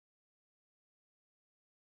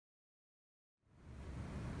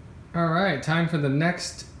All right, time for the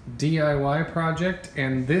next DIY project,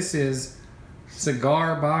 and this is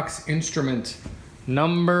cigar box instrument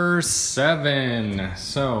number 7.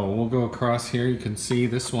 So we'll go across here. You can see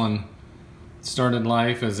this one started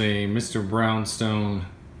life as a Mr. Brownstone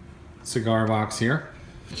cigar box here.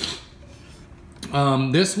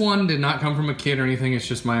 This one did not come from a kit or anything. It's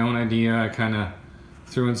just my own idea. I kind of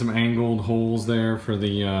threw in some angled holes there for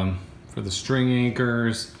the string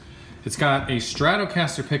anchors. It's got a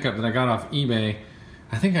Stratocaster pickup that I got off eBay.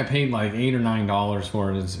 I think I paid like $8 or $9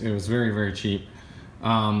 for it. It was very, very cheap.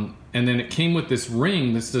 And then it came with this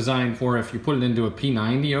ring that's designed for if you put it into a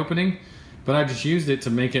P90 opening, but I just used it to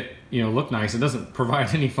make it, look nice. It doesn't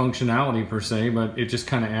provide any functionality per se, but it just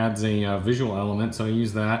kind of adds a visual element, so I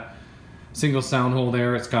use that. Single sound hole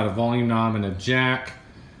there. It's got a volume knob and a jack,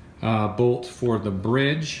 bolt for the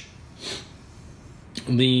bridge.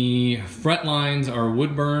 The fret lines are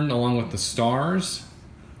wood burned along with the stars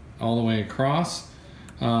all the way across.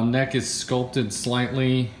 Neck is sculpted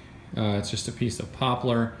slightly. It's just a piece of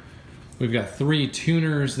poplar. We've got 3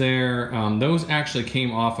 tuners there. Those actually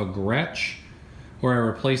came off a Gretsch where I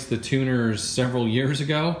replaced the tuners several years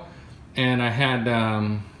ago, and I had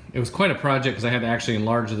it was quite a project because I had to actually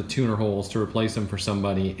enlarge the tuner holes to replace them for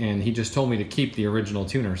somebody, and he just told me to keep the original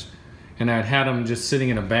tuners, and I'd had them just sitting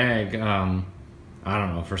in a bag I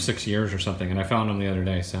don't know, for 6 years or something, and I found them the other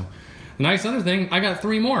day. So, nice other thing, I got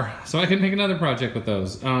 3 more, so I could make another project with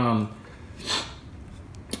those. I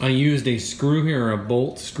used a screw here, a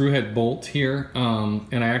bolt, screw head bolt here,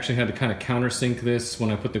 and I actually had to kind of countersink this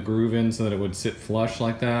when I put the groove in so that it would sit flush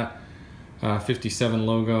like that. 57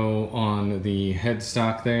 logo on the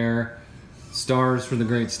headstock there. Stars for the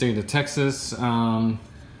great state of Texas.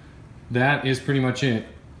 That is pretty much it.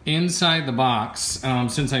 Inside the box,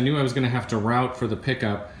 since I knew I was going to have to route for the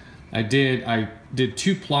pickup, I did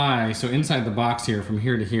 2-ply, so inside the box here, from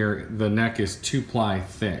here to here, the neck is 2-ply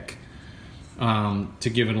thick to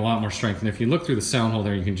give it a lot more strength. And if you look through the sound hole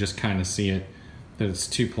there, you can just kind of see it, that it's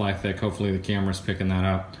 2-ply thick. Hopefully the camera's picking that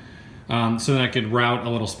up. So that I could route a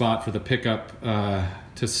little spot for the pickup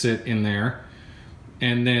to sit in there.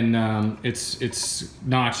 And then it's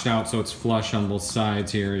notched out so it's flush on both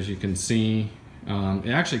sides here, as you can see. It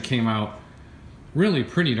actually came out really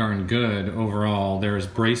pretty darn good overall. There's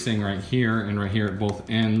bracing right here and right here at both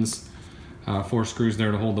ends. 4 screws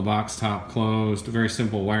there to hold the box top closed. Very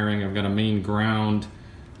simple wiring. I've got a main ground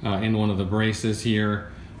in one of the braces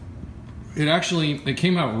here. It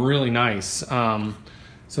came out really nice.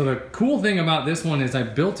 So the cool thing about this one is I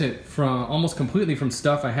built it from almost completely from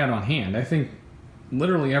stuff I had on hand. I think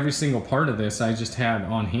literally every single part of this I just had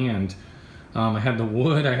on hand. I had the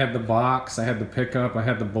wood, I had the box, I had the pickup, I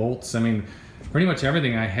had the bolts. I mean, pretty much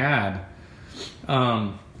everything I had.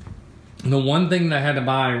 The one thing that I had to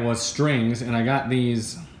buy was strings, and I got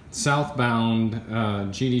these southbound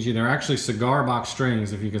GDG. They're actually cigar box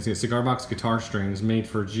strings, if you can see, cigar box guitar strings made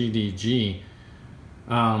for GDG.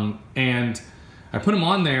 And I put them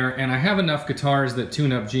on there, and I have enough guitars that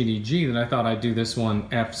tune up GDG that I thought I'd do this one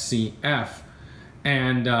FCF.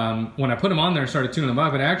 And when I put them on there and started tuning them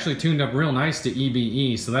up, it actually tuned up real nice to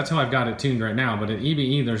EBE. So that's how I've got it tuned right now. But at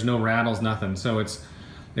EBE, there's no rattles, nothing. So it's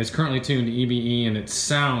currently tuned to EBE, and it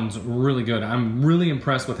sounds really good. I'm really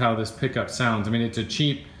impressed with how this pickup sounds. I mean, it's a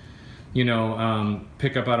cheap,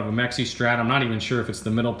 pickup out of a Mexi Strat. I'm not even sure if it's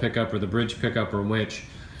the middle pickup or the bridge pickup or which.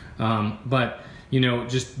 But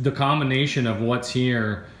just the combination of what's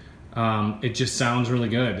here, it just sounds really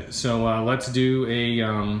good. So let's do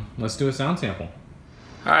a sound sample.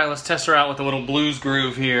 All right, let's test her out with a little blues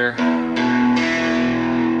groove here.